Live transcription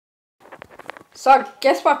So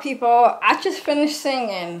guess what, people? I just finished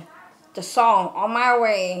singing the song "On My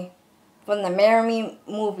Way" from the Marry Me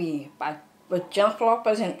movie with Jennifer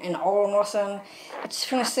Lopez and Owen Wilson. I just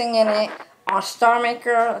finished singing it on Star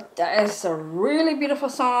Maker. That is a really beautiful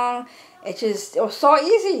song. It was so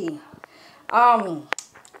easy. I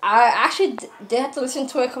actually did have to listen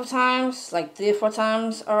to it a couple times, like 3 or 4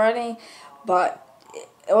 times already, but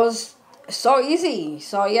it was so easy.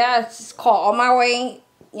 So yeah, it's called "On My Way."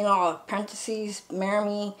 Parentheses, Marry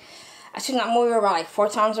Me. I've seen that movie about like 4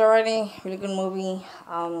 times already. Really good movie.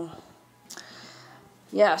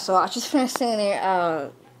 Yeah, so I just finished singing it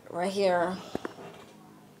right here.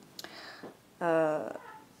 Yeah,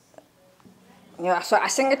 so I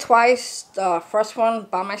sang it twice. The first one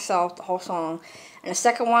by myself, the whole song, and the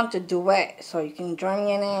second one the duet. So you can join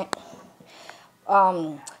me in it.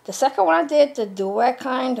 The second one I did, the duet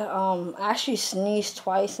kind, I actually sneezed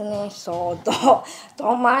twice in it, so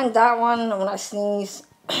don't mind that one when I sneeze.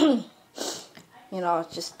 Just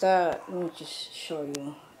let me just show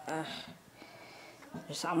you.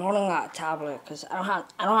 I'm holding a tablet because I don't have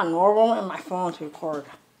no room in my phone to record.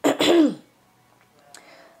 I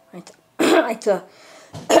need to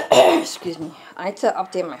excuse me. I need to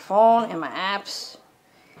update my phone and my apps.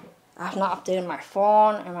 I have not updated my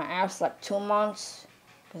phone and my apps like 2 months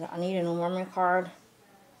because I need a new memory card.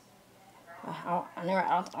 I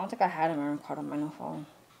don't think I had a memory card on my new phone.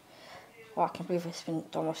 Well, I can't believe it's been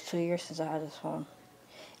almost 2 years since I had this phone.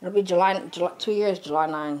 It'll be July 2 years, July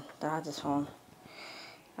 9 that I had this phone.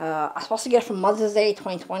 I was supposed to get it for Mother's Day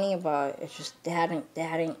 2020, but it's just they had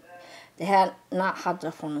not had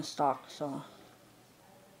the phone in stock. So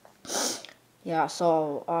yeah,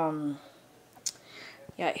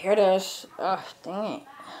 yeah, here it is. Ugh, dang it.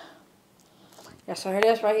 Yeah, so here it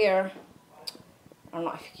is right here. I don't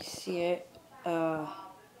know if you can see it.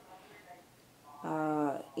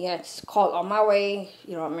 Yeah, it's called "On My Way."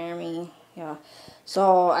 Marry Me. Yeah.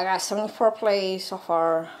 So I got 74 plays so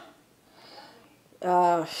far.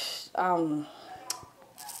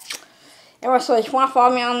 Anyway, so if you want to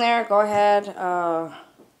follow me on there, go ahead.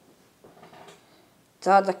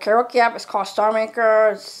 The karaoke app is called Star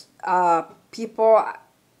Maker. People,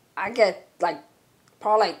 I get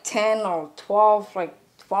probably 10 or 12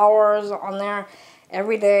 followers on there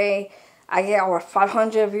every day. I get over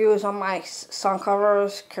 500 views on my song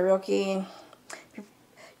covers, karaoke.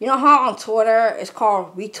 You know how on Twitter it's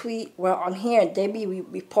called retweet? Well, on here they be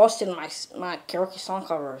reposting my karaoke song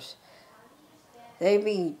covers. They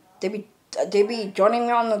be joining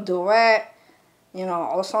me on the duet.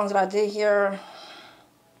 All the songs that I did here.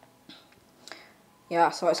 Yeah,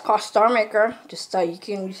 so it's called Star Maker. Just you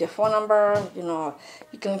can use your phone number. You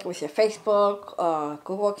can link it with your Facebook,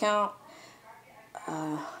 Google account.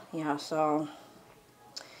 Yeah, so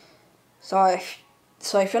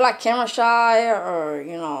if you're like camera shy or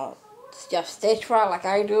you have stage fright like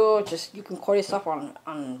I do, just you can call yourself on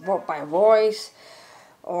by voice,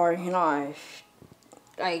 or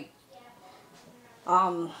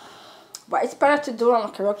but it's better to do it on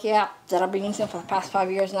a karaoke app that I've been using for the past 5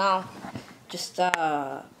 years now. Just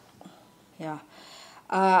yeah.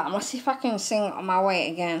 I'm gonna see if I can sing "On My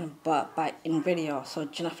Way" again, but in video, so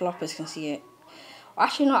Jennifer Lopez can see it. Well,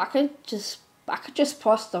 actually, no, I could just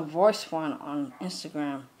post the voice one on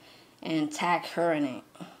Instagram and tag her in it.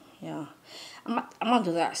 Yeah, I'm gonna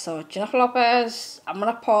do that. So Jennifer Lopez, I'm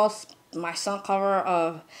gonna post my song cover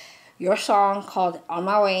of your song called "On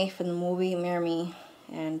My Way" from the movie Marry Me,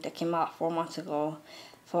 and that came out 4 months ago.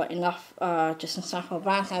 For enough, just in time for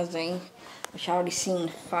Valentine's Day, which I already seen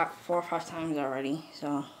 4 or 5 times already.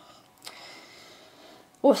 So,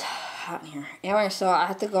 it's hot in here. Anyway, so I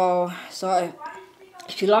have to go. So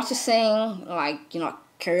if you love to sing,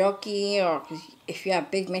 karaoke, or if you have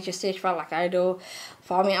big major stage fright like I do,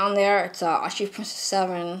 follow me on there. It's Archie Princess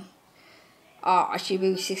 7, Archie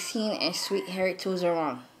Baby 16, and Sweet Harry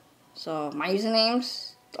 201. So my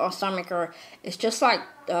usernames on Star Maker is just like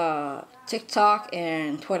TikTok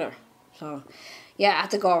and Twitter. So yeah, I have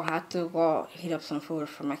to go. I have to go heat up some food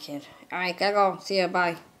for my kid. Alright, gotta go. See ya.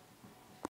 Bye.